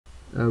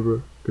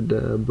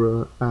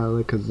Abracadabra,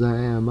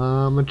 alakazam,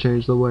 I'ma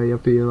change the way I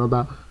feel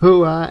about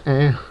who I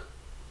am.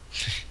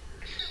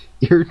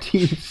 Your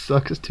team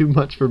sucks too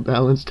much for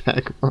balanced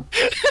Pokemon.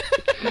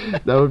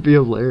 That would be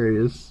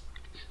hilarious.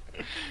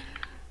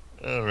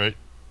 Alright.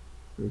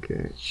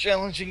 Okay.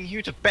 Challenging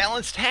you to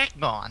balanced hack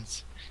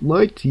bonds.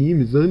 My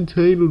team is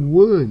Untitled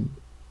 1.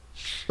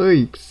 I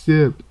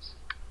accept.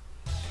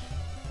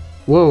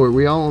 Whoa, are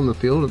we all on the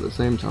field at the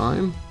same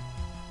time?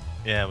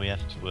 Yeah, we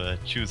have to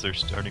choose our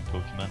starting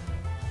Pokemon.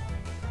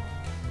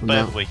 No.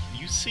 By the way,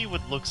 you see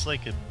what looks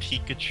like a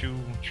Pikachu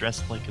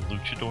dressed like a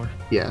luchador?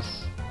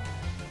 Yes.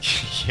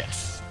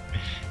 Yes.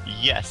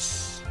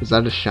 Yes. Is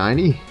that a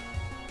shiny?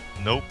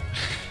 Nope.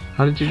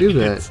 How did you do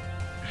that?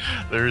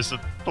 There's a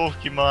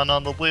Pokemon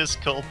on the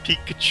list called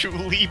Pikachu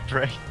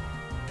Libre.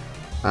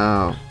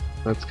 Oh,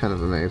 that's kind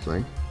of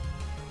amazing.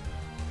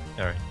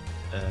 Alright.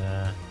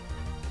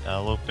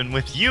 I'll open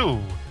with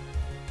you.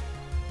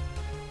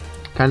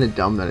 Kind of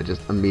dumb that it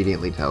just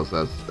immediately tells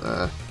us,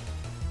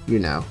 you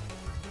know,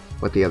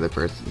 what the other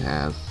person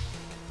has.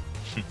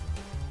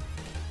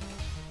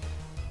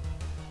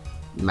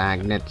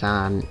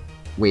 Magneton.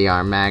 We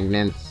are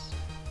magnets.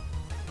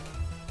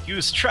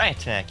 Use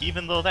Tri-Attack,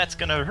 even though that's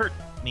gonna hurt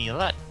me a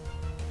lot.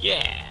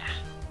 Yeah!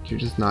 Did you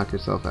just knock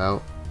yourself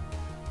out?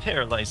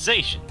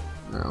 Paralyzation.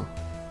 No.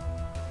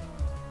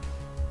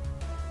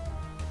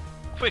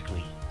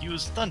 Quickly,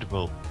 use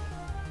Thunderbolt.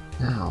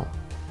 No.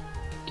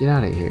 Get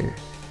out of here.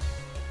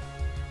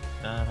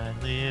 Thought I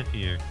live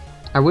here.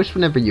 I wish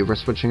whenever you were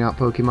switching out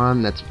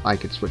Pokemon, I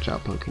could switch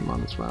out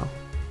Pokemon as well.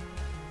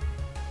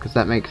 Because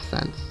that makes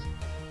sense.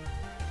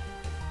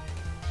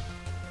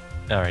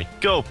 Alright,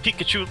 go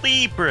Pikachu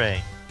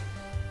Libre!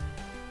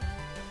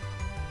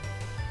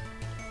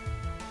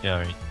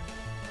 Alright.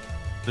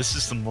 This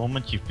is the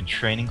moment you've been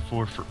training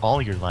for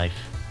all your life.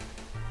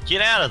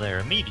 Get out of there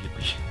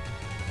immediately.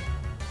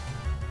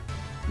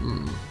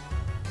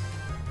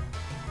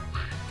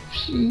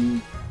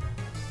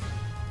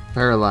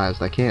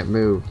 Paralyzed, I can't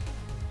move.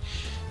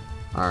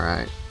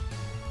 Alright.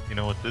 You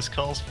know what this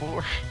calls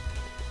for?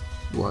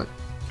 What?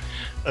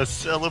 A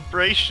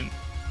celebration.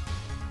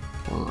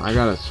 Well, I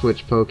gotta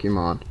switch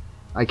Pokemon.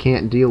 I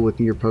can't deal with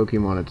your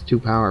Pokemon, it's too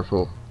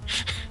powerful.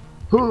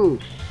 Whoo!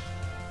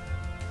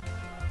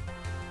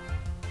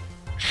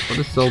 What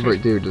does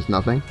Silbert do? Just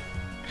nothing?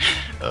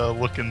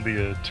 Look in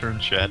the turn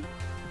chat.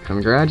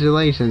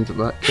 Congratulations,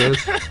 Buttkiss.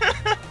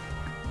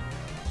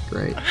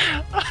 Great.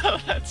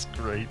 Oh, that's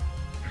great.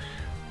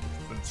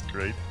 That's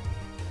great.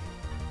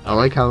 I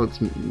like how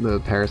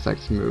the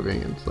Parasect's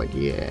moving, and it's like,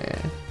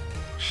 yeah.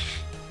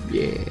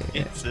 Yeah.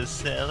 It's a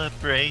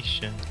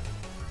celebration.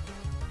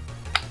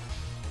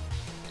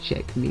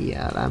 Check me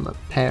out, I'm a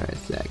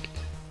Parasect.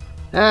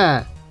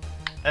 Ah!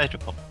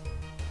 Hydropump.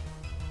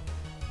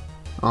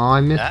 Oh,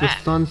 I missed the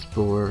Ah.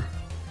 Sunspore.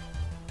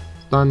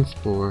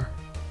 Sunspore.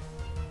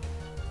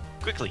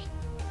 Quickly.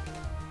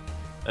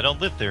 I don't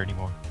live there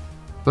anymore.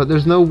 But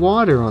there's no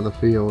water on the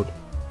field.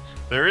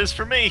 There is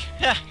for me.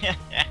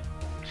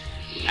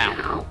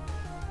 Ow.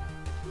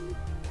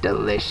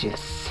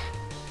 Delicious.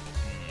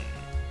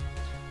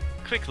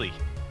 Quickly.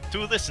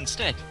 Do this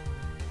instead.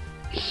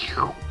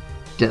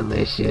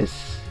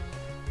 Delicious.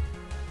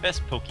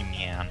 Best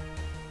Pokemon.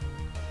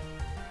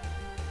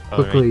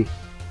 Quickly.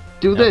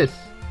 Do Now- this.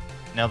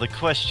 Now the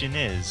question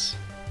is,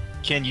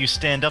 can you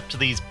stand up to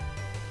these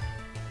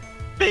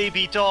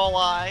baby doll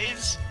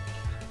eyes?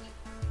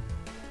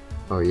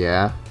 Oh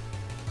yeah?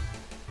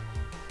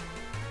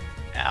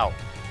 Ow.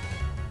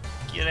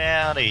 Get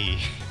out of here.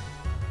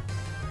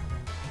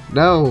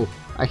 No!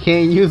 I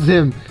can't use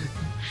him!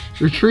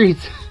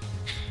 Retreat!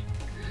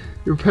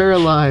 You're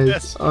paralyzed.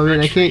 Yes, I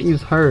mean, I can't retreat.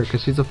 use her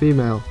because she's a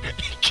female.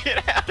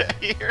 Get out of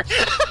here.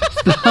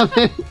 Stop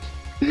it!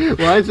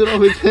 Why is it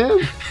always him?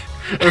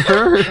 Or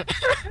her?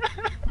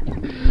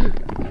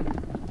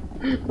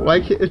 Why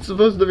can't, it's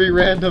supposed to be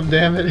random,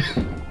 damn it.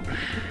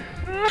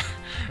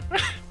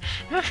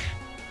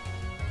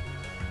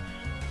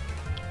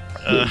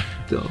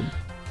 Dumb.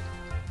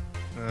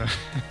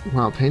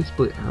 Wow, Pain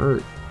Split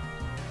hurt.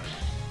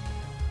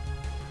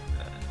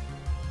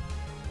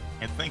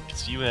 I think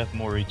 'cause you have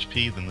more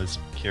HP than this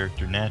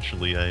character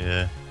naturally,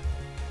 I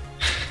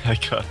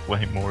got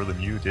way more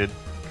than you did.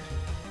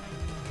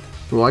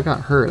 Well, I got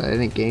hurt. I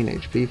didn't gain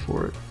HP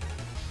for it.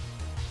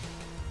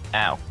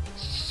 Ow.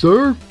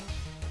 Sir?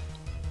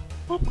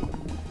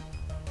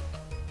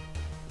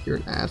 You're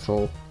an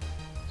asshole.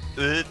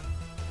 Hurt.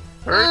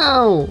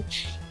 Ow!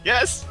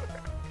 Yes!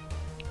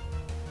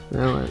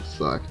 Oh, that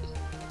sucked.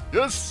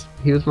 Yes!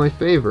 He was my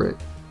favorite.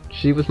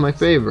 She was my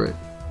favorite.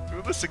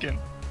 Do this again.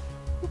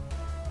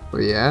 Oh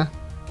yeah?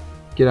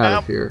 Get out Ow.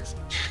 of here.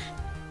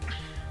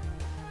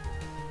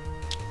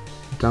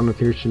 Done with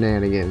your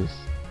shenanigans.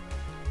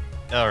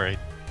 Alright.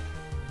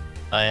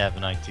 I have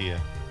an idea.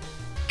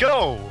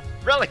 Go!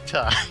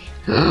 Relictae!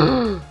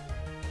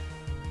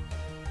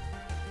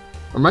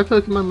 Are my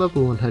Pokemon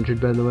level 100,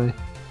 by the way?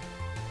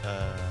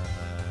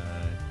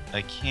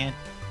 I can't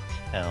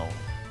tell.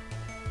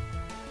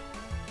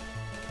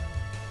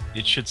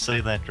 It should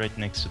say that right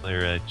next to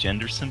their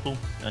gender symbol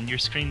on your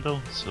screen,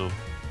 though. So.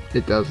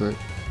 It doesn't.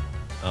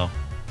 Oh.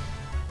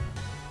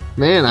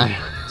 Man, I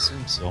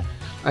assume so.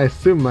 I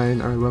assume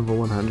mine are level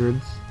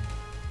 100s.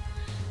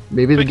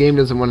 Maybe the game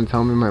doesn't want to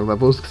tell me my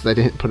levels because I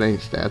didn't put any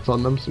stats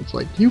on them, so it's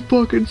like, you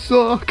fucking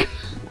suck!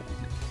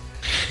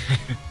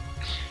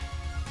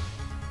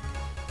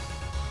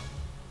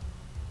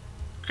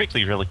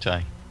 Quickly,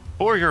 Relictae.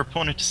 Bore your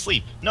opponent to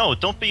sleep. No,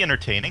 don't be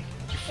entertaining.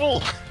 You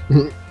fool!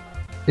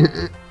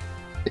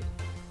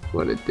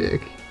 What a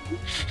dick.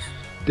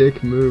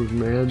 Dick move,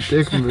 man.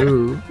 Dick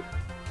move.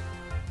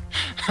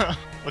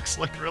 Looks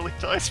like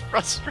Relictae's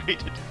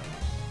frustrated.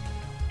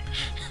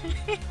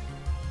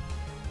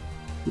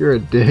 You're a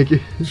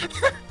dick.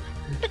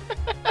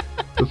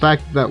 The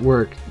fact that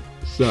worked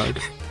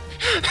sucks.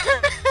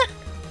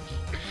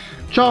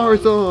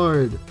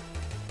 Charizard!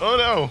 Oh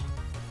no!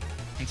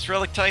 It's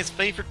Relictae's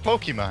favorite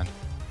Pokemon.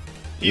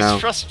 He's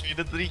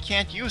frustrated that he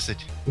can't use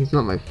it. He's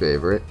not my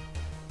favorite.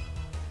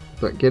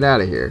 But get out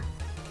of here.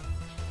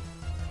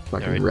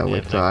 Fucking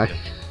Relictae.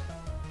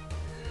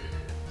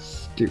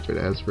 Stupid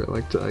ass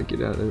Relictae,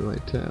 get out of my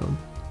town.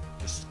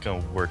 This is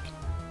gonna work.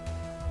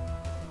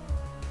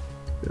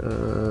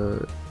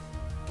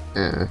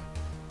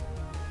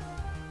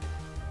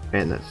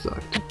 Man, that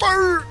sucked.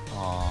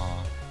 Aww,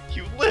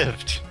 you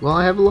lived! Well,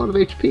 I have a lot of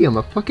HP, I'm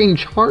a fucking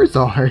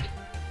Charizard!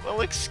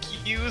 Well,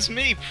 excuse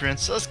me,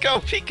 Princess, go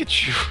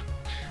Pikachu!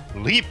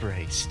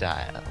 Libre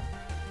style.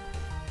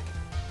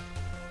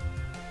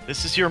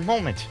 This is your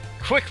moment.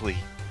 Quickly!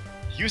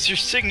 Use your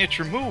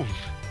signature move!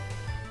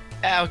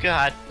 Oh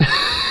god.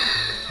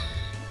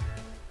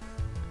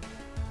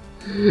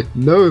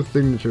 No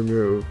signature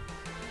move.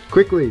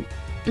 Quickly!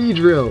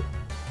 Beedrill!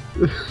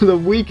 The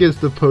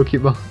weakest of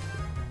Pokemon.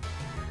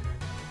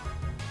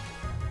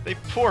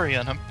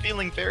 Vaporeon, I'm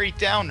feeling very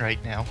down right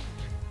now.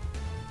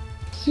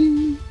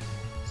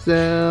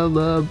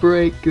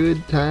 Celebrate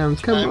good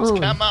times,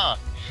 come on!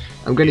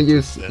 I'm gonna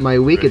use my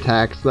weak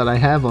attacks that I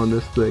have on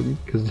this thing,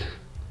 cause...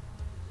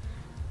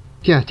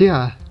 Yeah.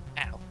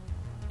 Ow.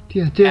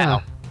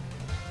 Yeah.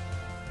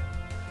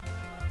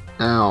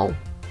 Ow.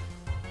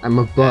 I'm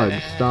a bug,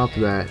 stop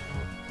that.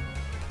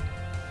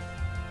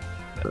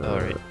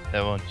 Alright,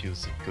 I won't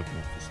use a good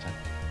move this time.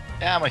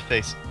 Ah, my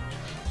face.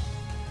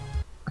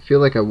 I feel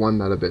like I won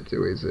that a bit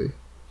too easy.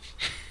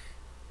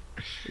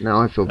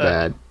 Now I feel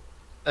bad.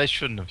 I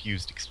shouldn't have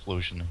used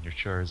Explosion on your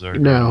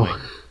Charizard. No.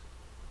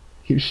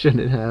 You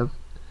shouldn't have.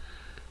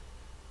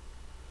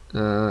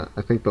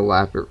 I think the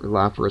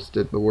Lapras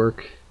did the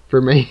work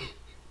for me.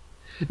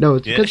 No,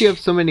 it's because you have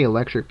so many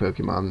electric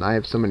Pokemon and I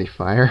have so many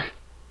fire.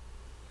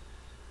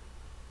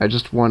 I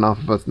just won off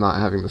of us not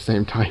having the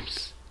same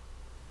types.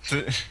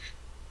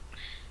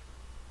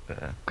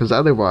 Because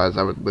otherwise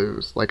I would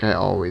lose, like I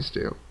always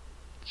do.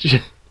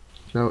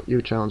 No,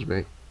 you challenge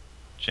me.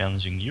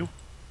 Challenging you.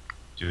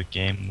 Do a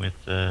game with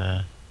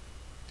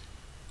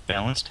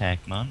balanced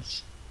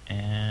Hackmons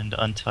and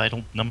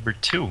Untitled number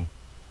 2.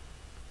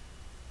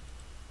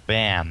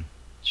 Bam.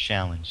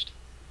 Challenged.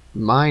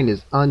 Mine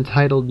is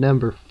Untitled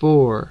number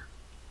 4.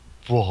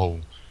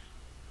 Whoa.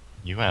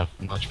 You have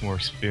much more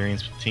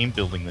experience with team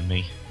building than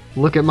me.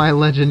 Look at my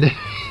legendary.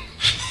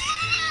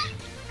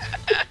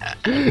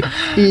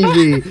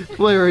 Eevee,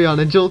 Flareon,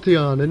 and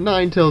Jolteon, and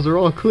Ninetales are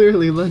all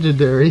clearly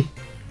legendary.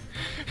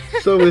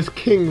 So is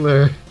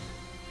Kingler.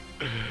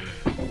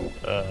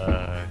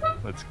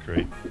 That's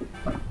great.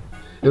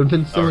 It would have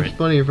been so much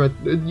funnier if I...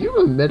 You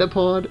have a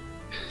Metapod?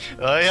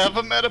 I have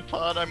a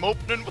Metapod. I'm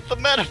opening with the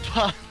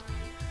Metapod.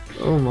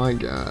 Oh my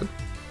god.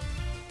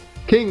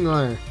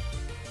 Kingler.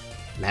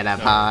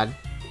 Metapod.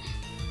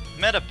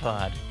 No.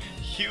 Metapod.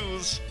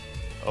 Use...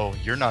 Oh,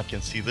 you're not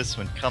gonna see this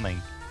one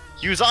coming.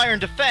 Use Iron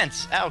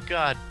Defense! Oh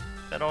god.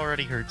 That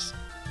already hurts.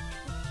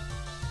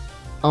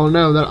 Oh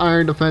no, that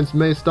Iron Defense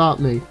may stop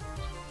me.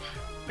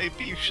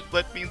 Maybe you should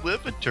let me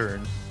live a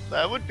turn.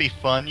 That would be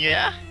fun,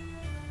 yeah?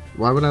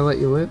 Why would I let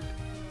you live?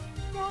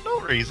 Well, no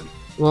reason.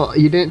 Well,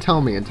 you didn't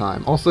tell me in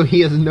time. Also,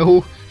 he has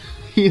no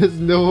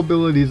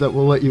abilities that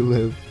will let you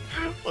live.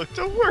 Look,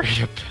 don't worry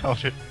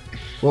about it.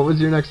 What was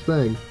your next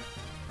thing?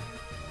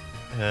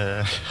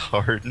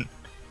 Harden.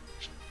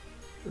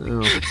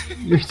 Oh,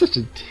 you're such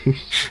a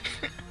douche.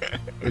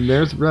 And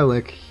there's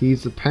Relic.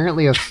 He's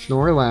apparently a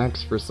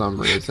Snorlax for some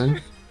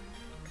reason.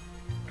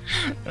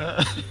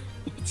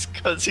 It's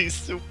cause he's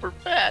super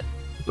fat.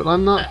 But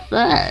I'm not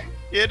fat.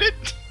 Get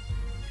it?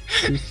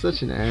 He's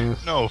such an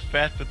ass. No,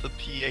 fat with a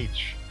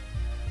PH.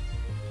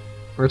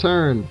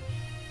 Return.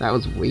 That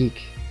was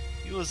weak.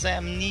 It was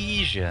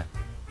amnesia.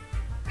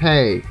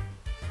 Hey.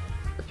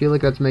 I feel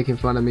like that's making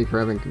fun of me for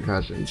having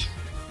concussions.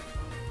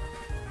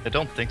 I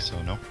don't think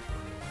so, no.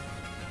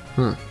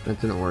 Huh, that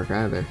didn't work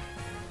either.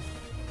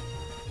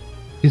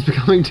 He's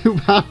becoming too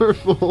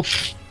powerful!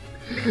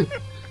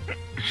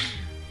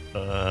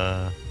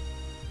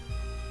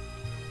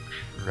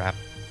 Crap.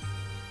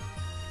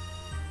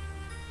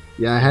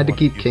 Yeah, I had to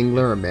keep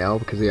Kingler a male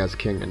because he has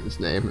King in his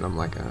name, and I'm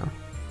like, oh.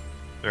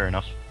 Fair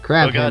enough.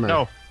 Crab Oh god, hammer.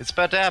 no! It's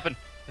about to happen!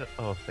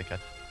 Oh, thank god.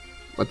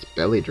 What's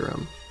Belly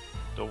Drum?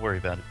 Don't worry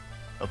about it.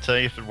 I'll tell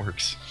you if it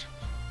works.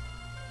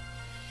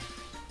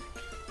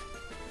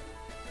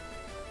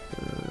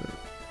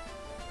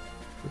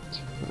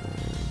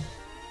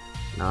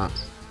 Not.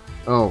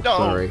 Oh, No.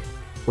 sorry.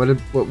 What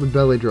would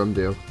Belly Drum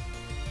do?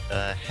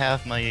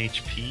 Halve my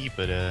HP,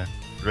 but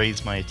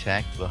raise my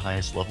attack to the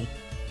highest level.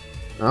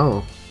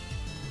 Oh.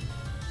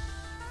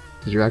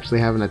 Did you actually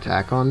have an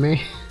attack on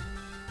me?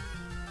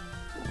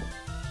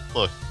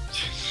 Look,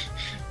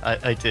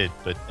 I did,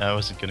 but I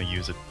wasn't gonna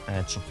use it. I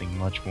had something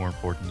much more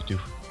important to do.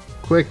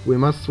 Quick, we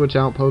must switch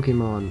out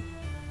Pokemon.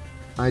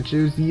 I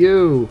choose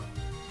you!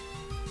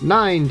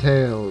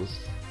 Ninetales!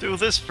 Do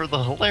this for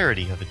the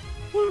hilarity of it.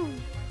 Woo!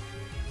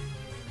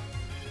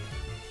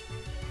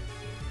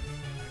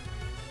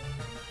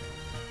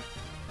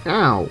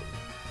 Ow!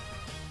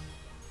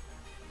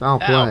 Foul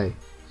play.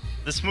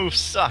 This move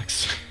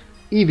sucks.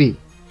 Eevee!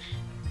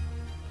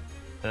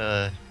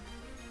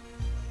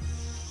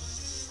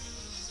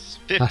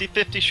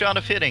 50-50 shot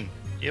of hitting.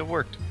 It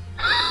worked.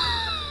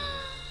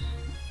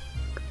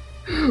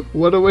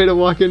 What a way to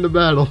walk into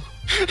battle.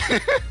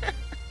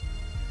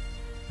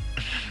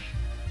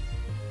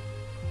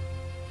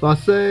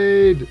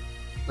 Faucade!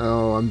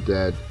 Oh, I'm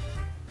dead.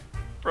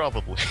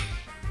 Probably.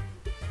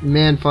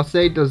 Man,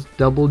 Faucade does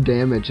double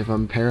damage if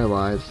I'm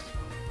paralyzed.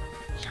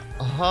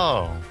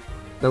 Oh.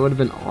 That would have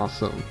been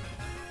awesome.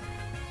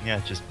 Yeah,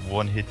 just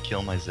one hit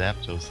kill my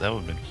Zapdos. That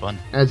would have been fun.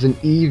 As an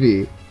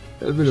Eevee.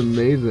 That would have been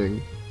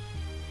amazing.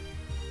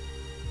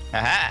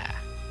 Haha!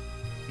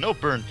 No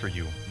burn for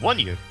you. One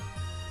you.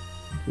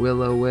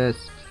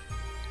 Will-O-Wisp.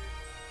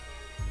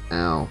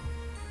 Ow.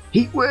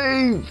 Heat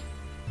Wave!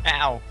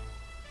 Ow.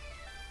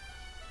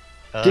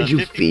 Did you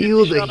 50-50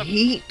 feel the shot of-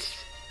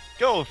 heat?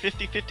 Go!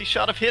 50-50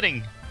 shot of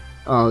hitting.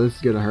 Oh, this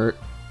is gonna hurt.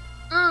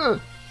 I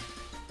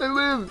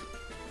live!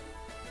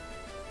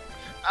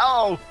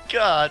 Oh,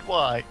 God,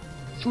 why?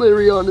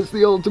 Flareon is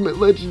the ultimate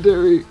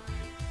legendary.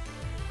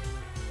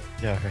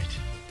 Alright.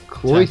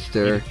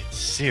 Cloyster. It's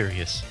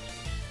serious.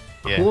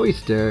 Yeah.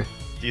 Cloyster.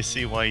 Do you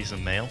see why he's a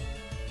male?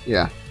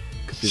 Yeah,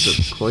 because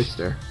he's a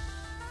Cloyster.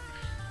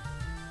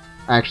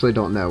 I actually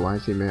don't know. Why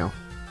is he male?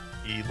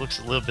 He looks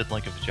a little bit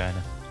like a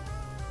vagina.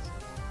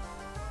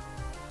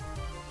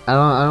 I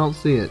don't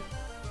see it.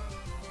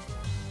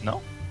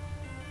 No?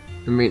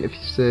 I mean, if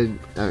you said...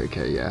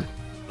 Okay, yeah.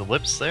 The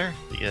lips there?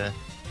 The,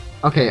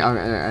 Okay,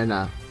 I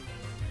know.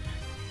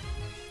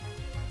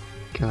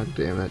 God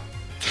damn it.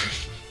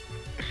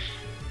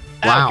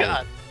 Wow. Oh,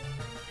 God!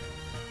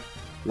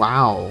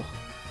 Wow.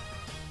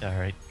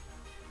 Alright.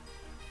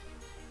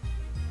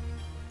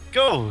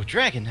 Go,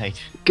 Dragonite!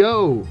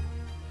 Go!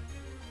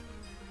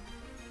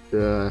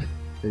 I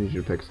need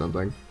you to pick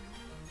something.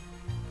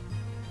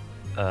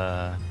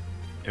 Are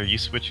you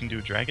switching to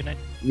a Dragonite?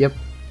 Yep.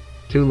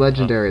 Two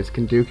legendaries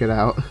can duke it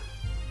out.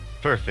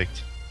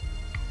 Perfect.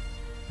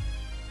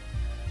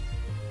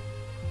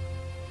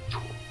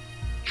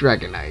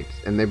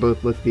 Dragonites, and they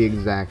both look the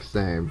exact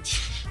same.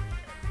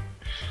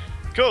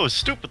 Go,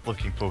 stupid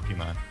looking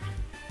Pokemon.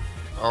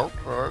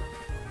 Okay.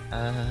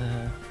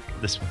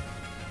 This one.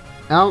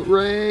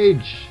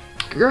 Outrage!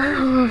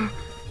 Grrr!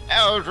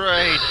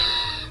 Outrage!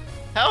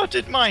 How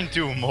did mine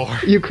do more?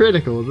 You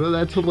critical, bro.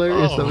 That's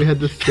hilarious that we had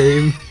the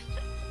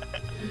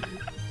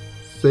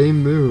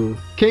same move.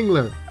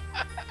 Kingler!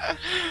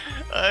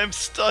 I'm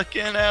stuck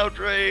in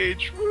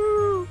outrage.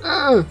 Woo!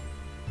 Ah!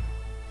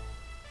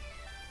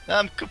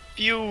 I'm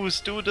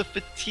confused due to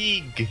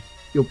fatigue.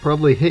 You'll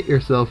probably hit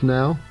yourself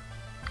now.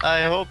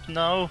 I hope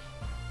no.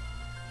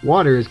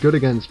 Water is good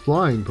against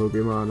flying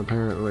Pokemon,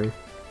 apparently.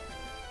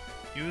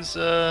 Use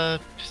they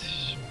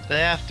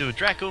have to.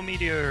 Draco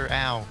Meteor.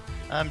 Ow.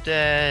 I'm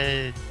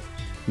dead.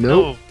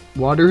 Nope.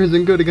 Water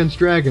isn't good against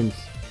dragons.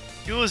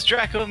 No. Use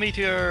Draco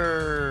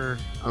Meteor.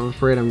 I'm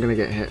afraid I'm gonna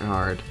get hit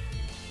hard.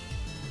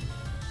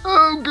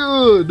 Oh,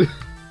 good!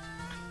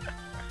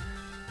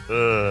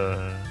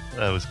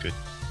 That was good.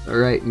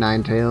 Alright,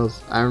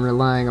 Ninetales. I'm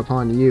relying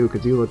upon you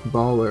because you look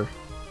baller.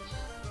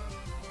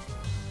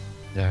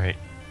 Alright.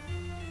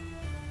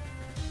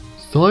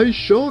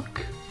 Psyshock!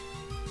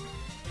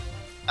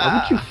 Why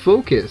would you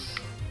focus?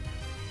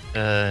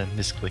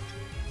 Misclicked.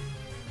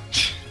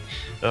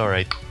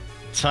 Alright.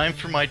 Time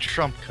for my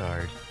trump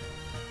card.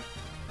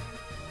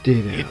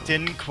 Ditto. It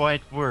didn't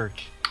quite work,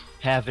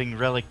 having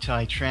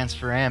Relictae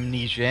transfer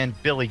Amnesia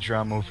and Billy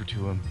Drum over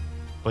to him.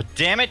 But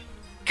damn it,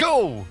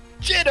 go!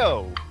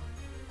 Ditto!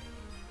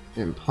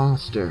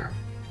 Imposter.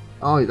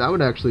 Oh, that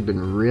would actually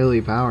been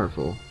really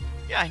powerful.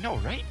 Yeah, I know,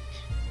 right?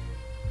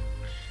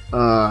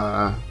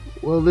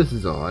 Well, this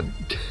is odd.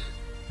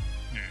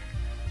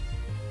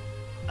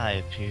 I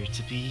appear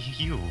to be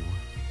you.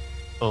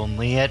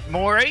 Only at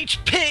more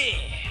HP!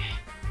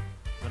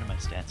 What are my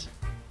stats?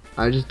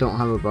 I just don't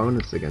have a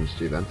bonus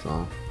against you, that's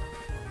all.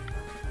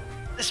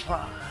 This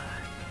one!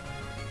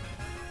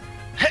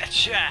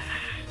 Headshot!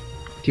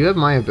 Do you have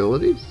my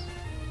abilities?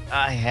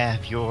 I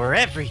have your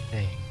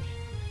everything!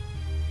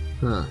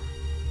 Huh.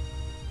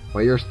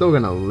 Well, you're still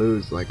gonna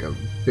lose like a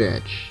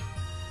bitch.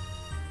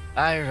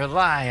 I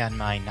rely on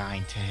my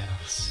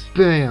Ninetales.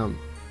 Bam!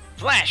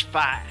 Flash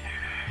fire!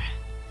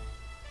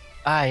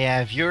 I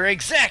have your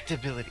exact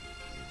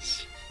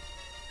abilities.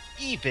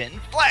 Even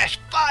Flash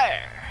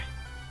Fire!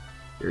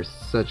 You're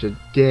such a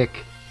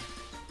dick.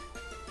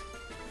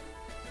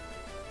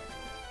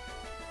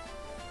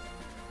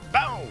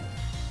 Boom!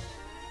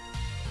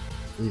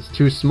 He's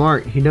too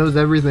smart. He knows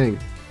everything.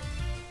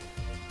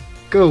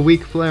 Go,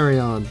 weak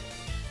Flareon.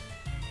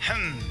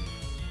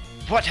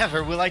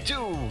 Whatever will I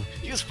do?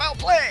 Use foul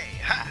play!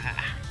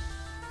 Ha!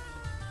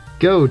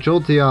 Go,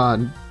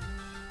 Jolteon.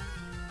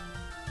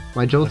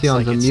 My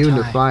Jolteon's like it's immune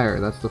to time. fire.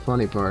 That's the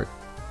funny part.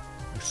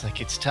 Looks like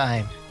it's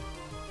time.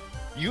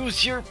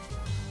 Use your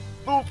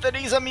move that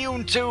he's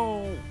immune to!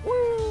 Woo!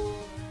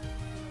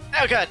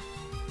 Oh god!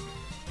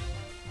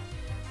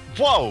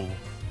 Whoa!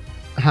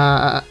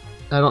 Ha!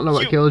 I don't know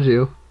what You- killed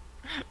you.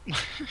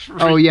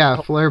 Oh yeah,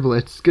 Flare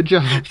Blitz. Good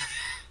job.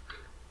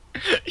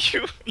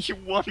 You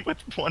won with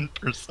 1%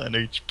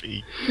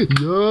 HP.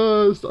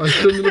 Yes, I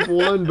shouldn't have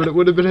won, but it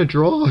would have been a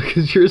draw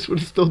because yours would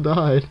have still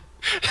died.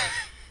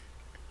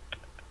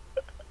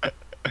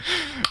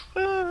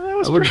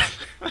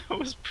 That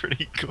was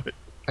pretty good.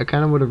 I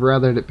kind of would have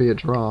rathered it be a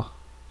draw.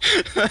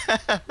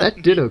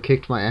 That Ditto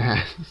kicked my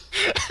ass.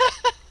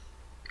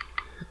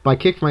 By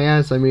kicked my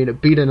ass, I mean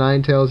it beat a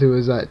Ninetales who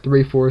was at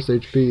 3/4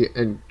 HP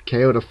and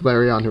KO'd a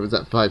Flareon who was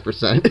at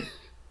 5%.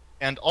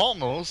 And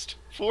almost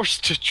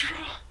forced to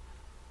draw.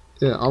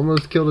 Yeah,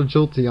 almost killed a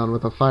Jolteon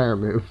with a fire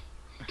move.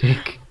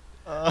 Dick.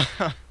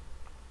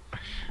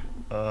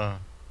 The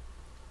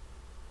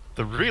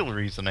real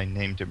reason I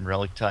named him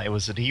Relictae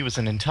was that he was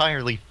an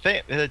entirely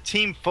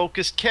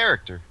team-focused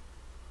character.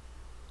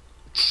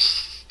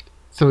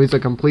 So he's a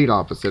complete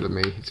opposite of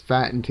me. He's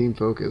fat and team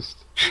focused.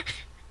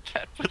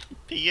 That with a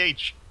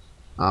PH.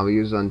 I'll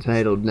use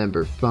Untitled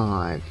number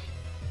 5.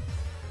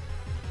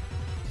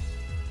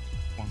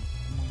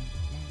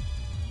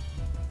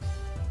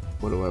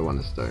 What do I want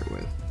to start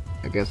with?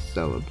 I guess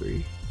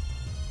Celebree.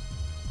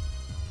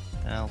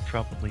 I'll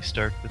probably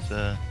start with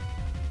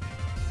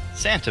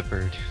Santa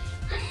Bird.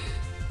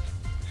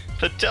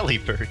 Patelli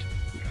Bird.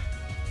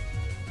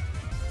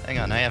 Hang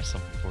on, I have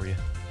something for you.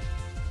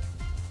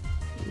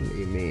 What do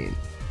you mean?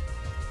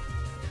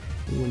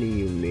 What do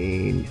you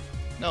mean?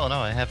 No,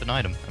 I have an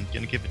item. I'm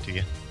gonna give it to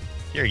you.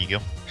 Here you go.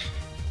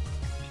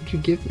 What'd you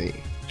give me?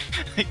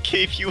 I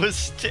gave you a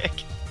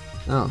stick.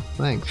 Oh,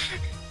 thanks.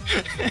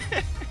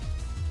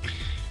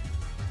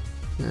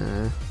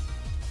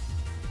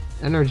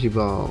 Energy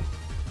Ball.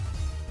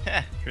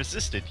 Heh,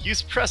 resisted.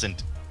 Use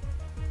present.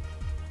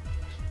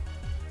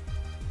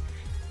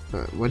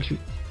 What'd you...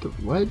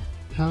 What?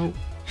 How?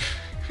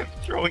 I'm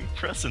throwing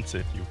presents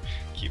at you.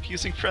 Keep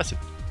using present.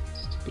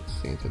 Stupid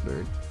Santa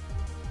Bird.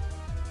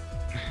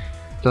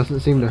 Doesn't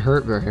seem to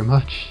hurt very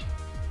much.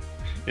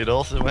 It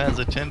also has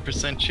a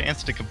 10%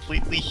 chance to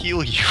completely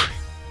heal you.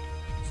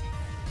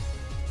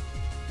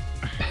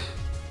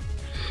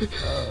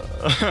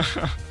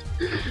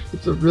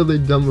 It's a really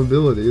dumb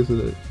ability, isn't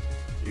it?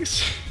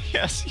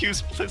 Yes,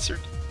 use Blizzard.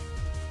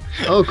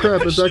 Oh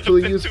crap, it's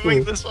actually I should've useful.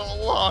 been doing this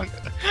all along.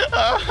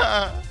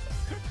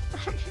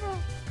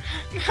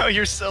 Now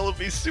your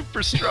Celebi's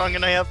super strong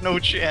and I have no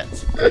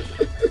chance.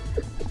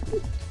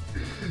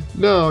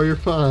 No, you're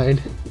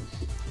fine.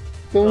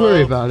 Don't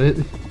worry about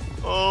it.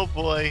 Oh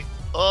boy.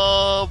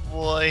 Oh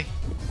boy.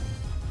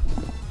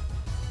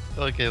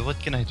 Okay, what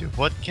can I do?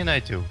 What can I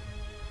do?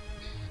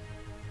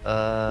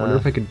 Wonder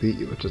if I could beat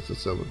you with just a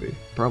Celebi.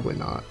 Probably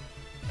not.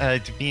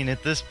 I mean,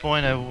 at this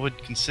point, I would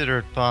consider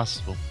it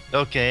possible.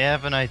 Okay, I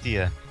have an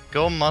idea.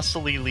 Go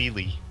Muscly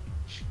Lily.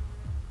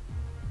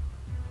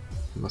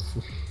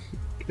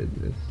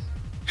 Goodness.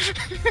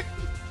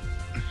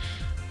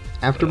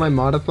 After my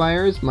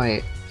modifiers,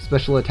 my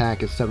special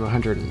attack is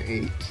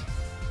 708.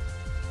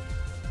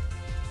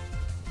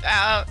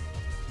 Ah,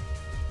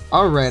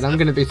 Alright, I'm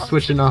gonna be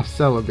switching off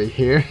Celebi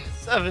here.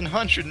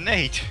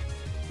 708.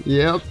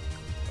 Yep.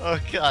 Oh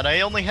god, I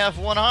only have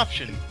one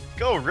option.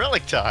 Go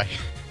Relictae.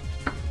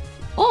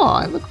 Oh,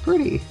 I look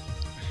pretty.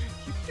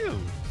 You do.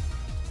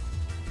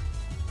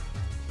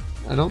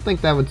 I don't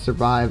think that would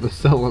survive a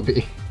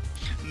Celebi.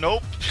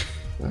 Nope.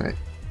 Alright.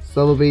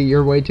 Celebi,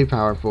 you're way too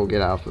powerful.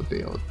 Get off the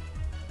field.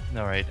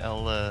 Alright,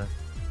 I'll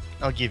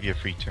give you a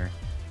free turn.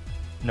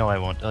 No, I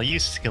won't. I'll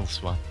use skill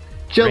swap.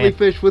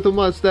 Jellyfish with a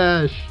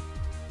mustache!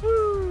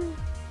 Woo!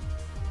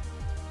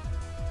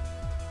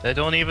 I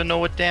don't even know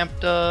what damp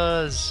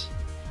does.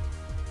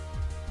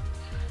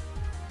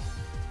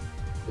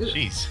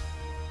 Jeez.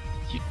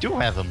 You do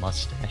have a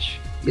mustache.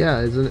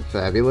 Yeah, isn't it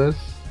fabulous?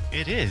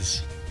 It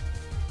is.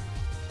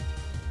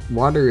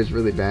 Water is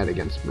really bad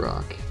against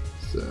rock.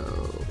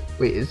 So...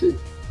 Wait, is it?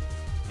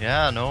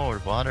 Yeah, no,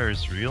 water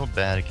is real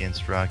bad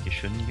against rock. You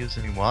shouldn't use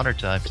any water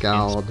types.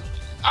 Scald.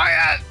 Oh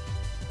yeah!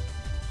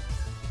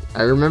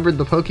 I remembered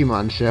the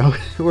Pokemon show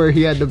where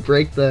he had to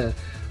break the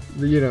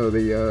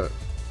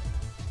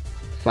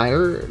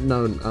fire?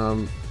 No,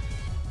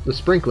 the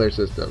sprinkler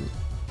system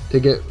to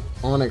get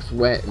Onix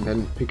wet, and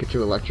then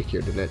Pikachu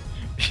electrocuted it.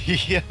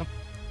 Yeah.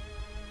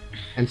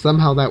 And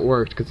somehow that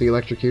worked, because the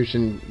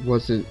electrocution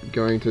wasn't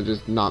going to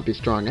just not be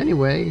strong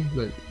anyway,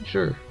 but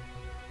sure.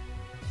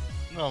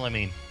 Well, I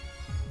mean,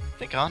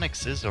 think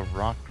Onyx is a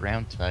rock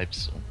ground type,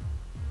 so...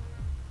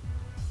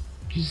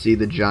 Did you see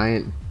the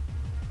giant?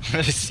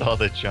 I saw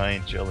the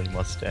giant jelly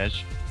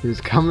mustache. He was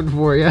coming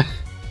for you.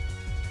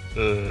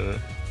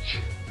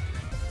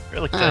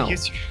 Relictae,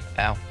 use your...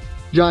 Ow.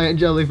 Giant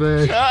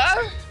jellyfish.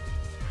 Ah!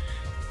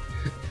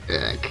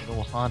 Heck.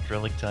 It'll haunt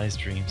Relictae's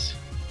dreams.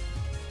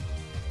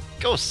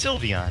 Go,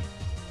 Sylveon!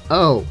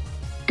 Oh,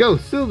 go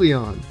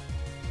Sylveon.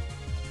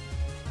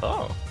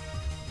 Oh.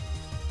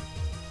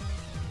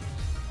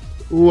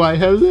 Why,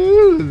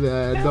 hello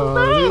there,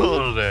 darling.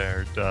 Hello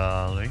there,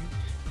 darling.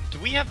 Do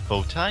we have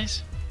bow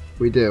ties?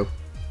 We do.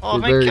 Oh We're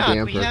my very god,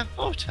 damper. we have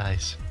bow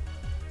ties.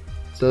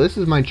 So this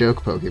is my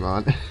joke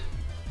Pokemon.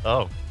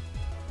 Oh.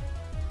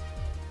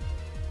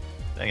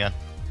 Hang on.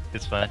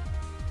 It's fine.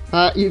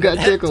 You got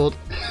tickled.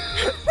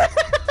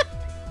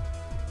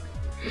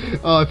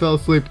 Oh, I fell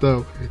asleep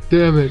though.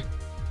 Damn it.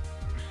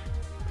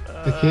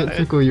 I can't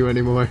tickle you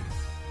anymore.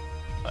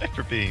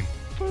 Hyper Beam.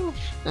 Poof.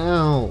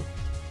 Ow.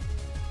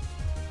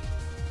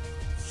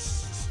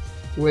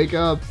 Wake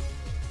up.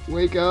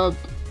 Wake up.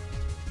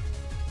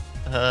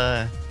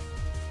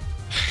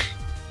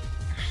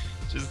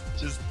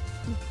 Just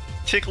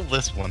tickle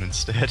this one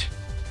instead.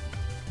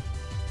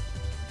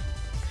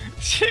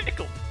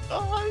 Tickle.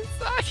 Oh, I'm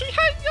so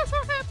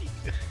happy.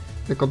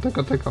 Tickle,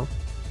 tickle, tickle.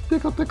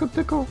 Tickle, tickle,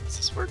 tickle. Does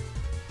this work?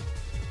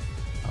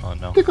 Oh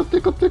no. Tickle,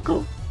 tickle,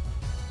 tickle.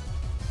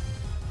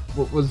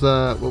 What was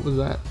that?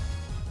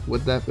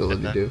 What'd that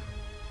ability do?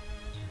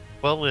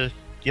 Well,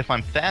 if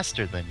I'm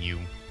faster than you,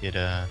 it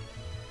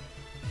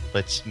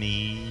lets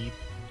me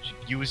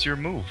use your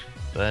move.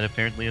 But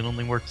apparently it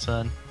only works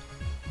on...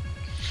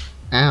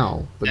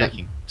 Ow. But that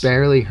attacking.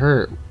 barely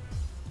hurt.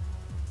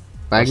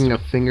 Wagging a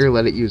finger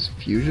let it use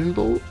Fusion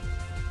Bolt?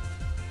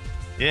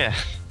 Yeah.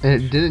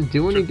 And it didn't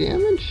do any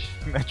damage?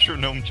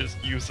 Metronome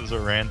just uses a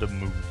random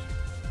move.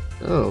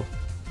 Oh.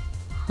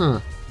 Huh.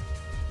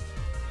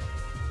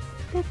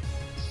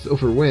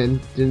 Silver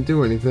Wind didn't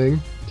do anything.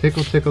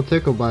 Tickle, tickle,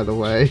 tickle, by the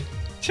way.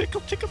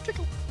 Tickle, tickle,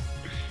 tickle.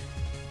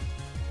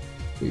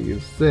 You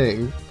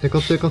sing.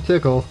 Tickle, tickle,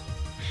 tickle.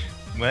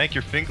 Wag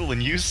your finger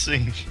and you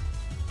sing.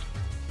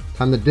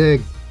 Time to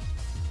dig.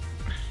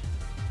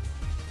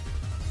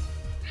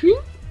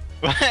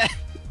 What?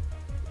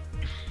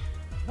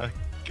 Oh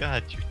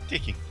god, you're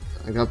digging.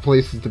 I got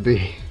places to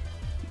be.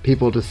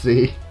 People to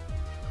see.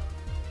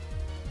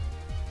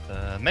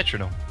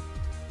 Metronome.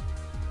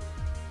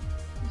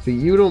 See,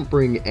 you don't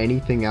bring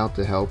anything out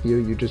to help you,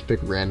 you just pick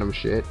random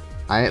shit.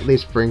 I at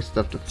least bring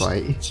stuff to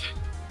fight.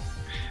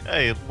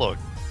 Hey, look.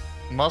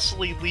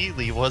 Muscly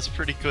Lily was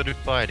pretty good at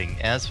fighting,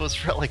 as was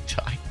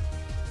Relictae.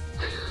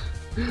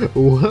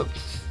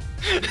 Whoops.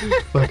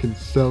 Fucking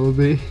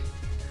Celebi.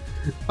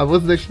 I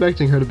wasn't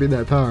expecting her to be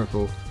that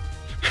powerful.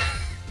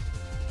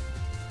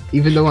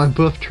 Even though I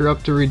buffed her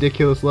up to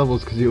ridiculous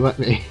levels because you let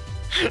me.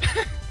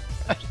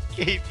 I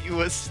gave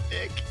you a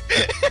stick.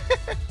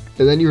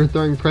 And then you were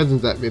throwing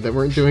presents at me that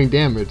weren't doing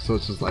damage, so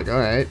it's just like,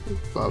 alright.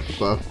 Buff,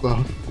 buff,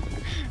 buff.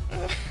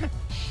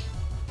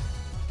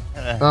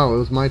 Oh, it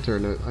was my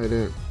turn. I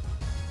didn't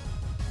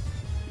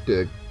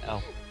dig.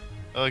 Ow.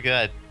 Oh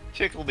god.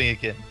 Tickle me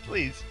again,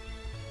 please.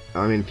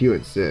 I mean, if you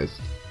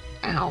insist.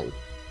 Ow.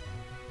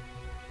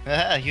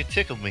 Ah, you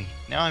tickled me.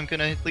 Now I'm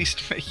gonna at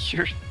least make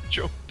your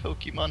joke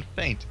Pokemon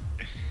faint.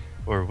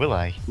 Or will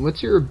I?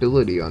 What's your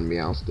ability on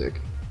Meowstic?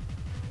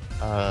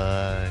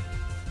 Hang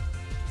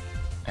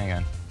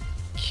on.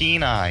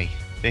 Keen Eye.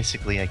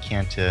 Basically, I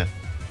can't,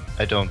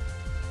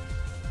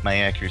 my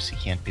accuracy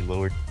can't be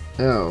lowered.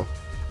 Oh.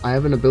 I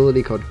have an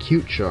ability called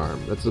Cute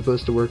Charm that's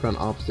supposed to work on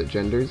opposite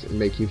genders and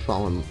make you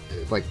fall in,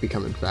 like,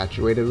 become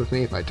infatuated with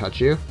me if I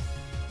touch you.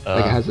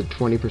 Like, it has a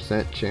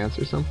 20% chance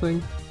or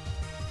something.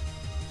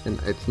 And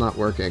it's not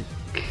working.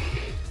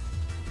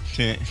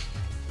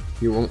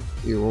 You won't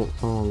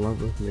fall in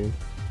love with me.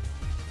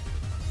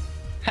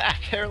 Ha!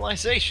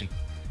 Paralyzation!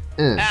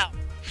 Ow!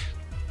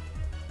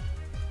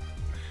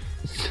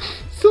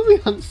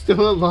 Sylveon's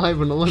still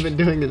alive and all I've been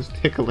doing is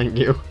tickling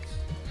you.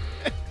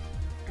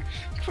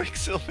 Quick,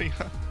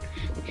 Sylveon.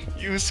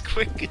 Use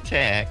quick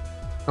attack.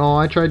 Oh,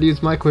 I tried to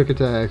use my quick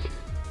attack.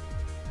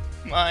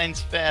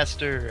 Mine's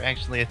faster.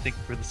 Actually, I think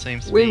we're the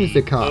same speed.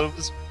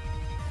 Whimsicott.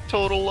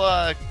 Total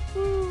luck.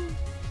 Woo.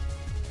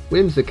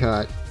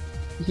 Whimsicott.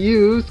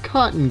 Use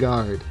Cotton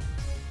Guard.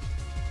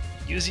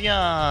 Use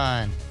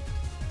Yawn.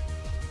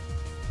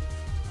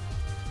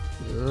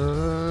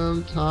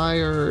 I'm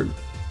tired.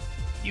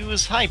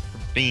 Use Hyper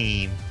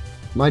Beam.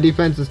 My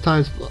defense is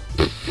times...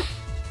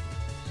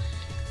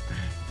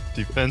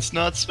 Defense,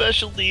 not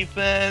special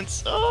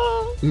defense.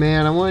 Oh.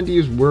 Man, I wanted to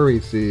use Worry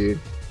Seed.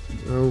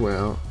 Oh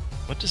well.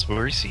 What does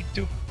Worry Seed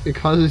do? It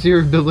causes your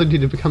ability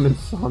to become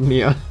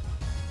insomnia.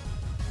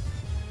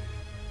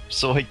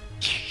 So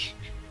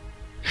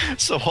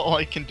so all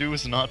I can do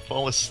is not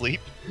fall asleep?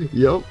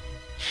 Yup.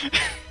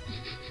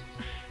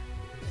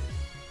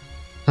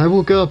 I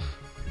woke up.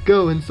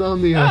 Go,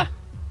 insomnia. Ah.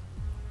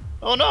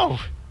 Oh no!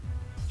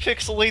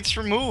 Pixelate's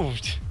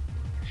removed.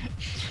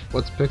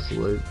 What's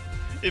Pixelate?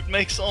 It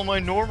makes all my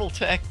normal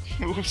attack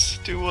moves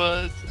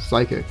to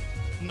Psychic.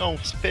 No,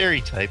 it's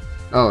fairy type.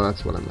 Oh,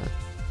 that's what I meant.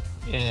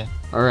 Yeah.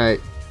 Alright.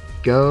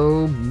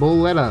 Go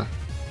Boletta.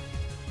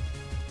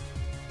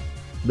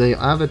 The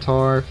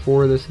avatar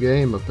for this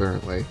game,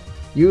 apparently.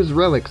 Use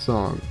Relic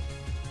Song.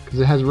 Because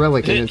it has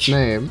Relic in its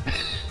name.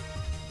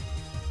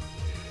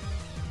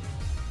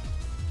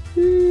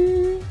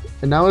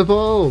 And now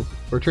evolve!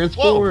 Or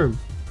transform! Whoa.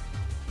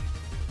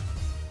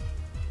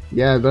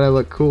 Yeah, I bet I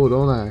look cool,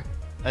 don't I?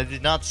 I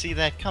did not see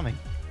that coming.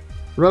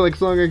 Relic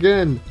Song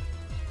again!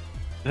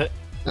 And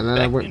then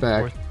I went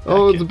back.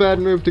 Oh, it's a bad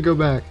move to go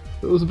back.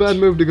 It was a bad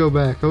move to go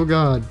back. Oh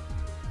god.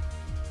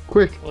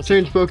 Quick,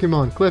 change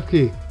Pokemon.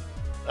 Klefki.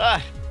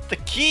 Ah, the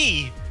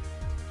key!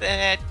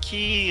 That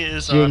key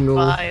is jingle,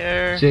 on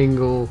fire.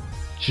 Jingle,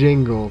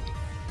 jingle,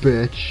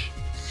 bitch.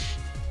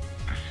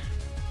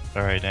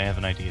 Alright, I have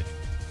an idea.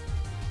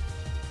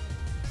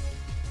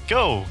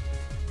 Go!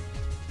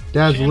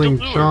 Dazzling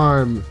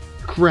charm.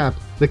 Crap,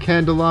 the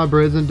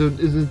candelabra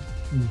isn't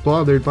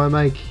bothered by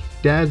my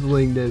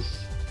dazzlingness.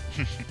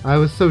 I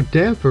was so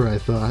damper, I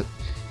thought.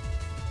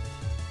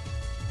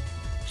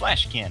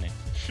 Flash cannon.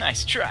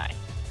 Nice try.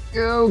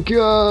 Oh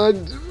god,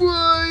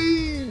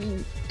 why?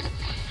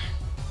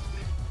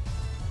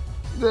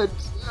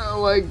 That's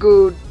how I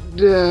go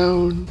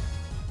down.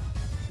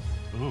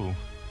 Ooh.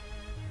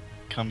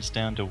 Comes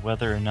down to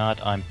whether or not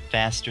I'm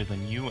faster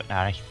than you, and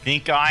I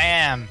think I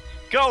am.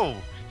 Go!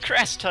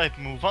 Grass type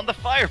move on the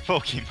fire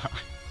Pokemon.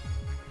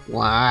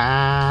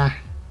 Wah.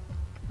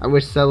 I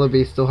wish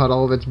Celebi still had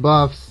all of its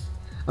buffs.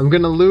 I'm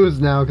gonna lose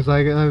now because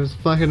I was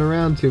fucking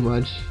around too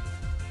much.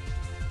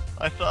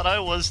 I thought I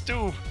was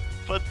too,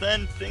 but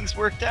then things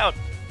worked out.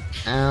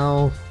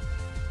 Ow.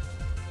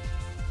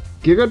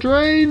 Giga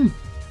Drain!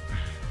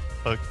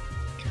 Oh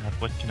god,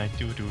 what can I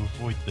do to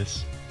avoid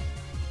this?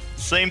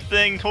 Same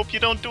thing, hope you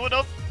don't do it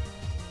up.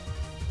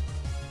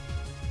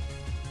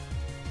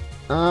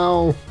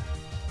 Ow.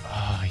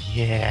 Oh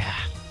yeah.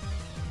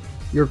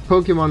 Your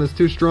Pokemon is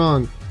too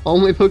strong.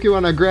 Only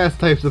Pokemon are grass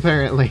types,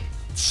 apparently.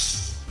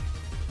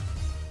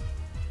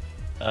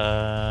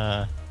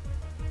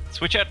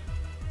 Switch out.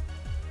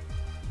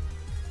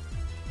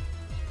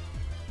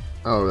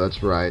 Oh,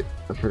 that's right.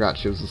 I forgot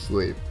she was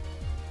asleep.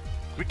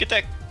 Quick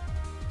attack.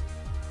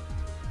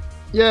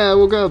 Yeah,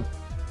 woke up.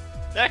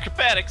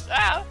 Acrobatics.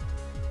 Ah.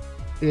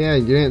 Yeah,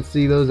 you didn't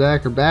see those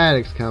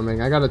acrobatics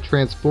coming. I gotta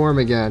transform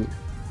again.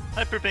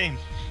 Hyper beam.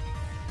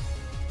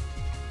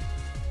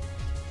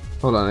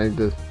 Hold on, I need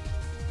to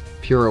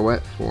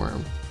pirouette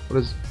form. What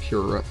does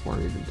pirouette form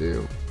even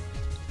do?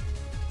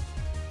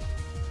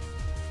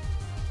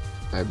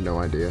 I have no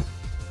idea.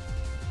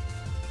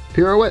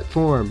 Pirouette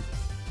form!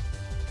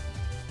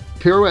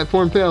 Pirouette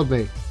form failed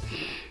me.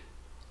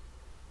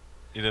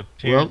 It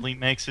apparently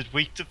makes it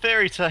weak to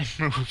fairy type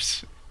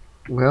moves.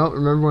 Well,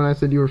 remember when I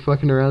said you were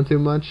fucking around too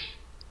much?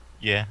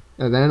 Yeah.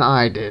 And then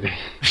I did.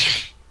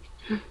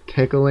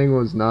 Tickling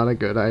was not a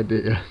good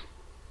idea.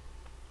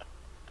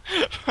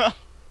 Well,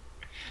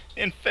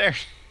 in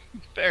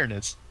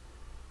fairness.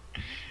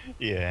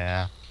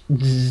 Yeah.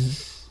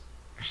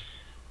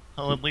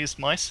 Well, at least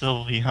my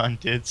Sylveon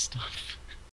did stop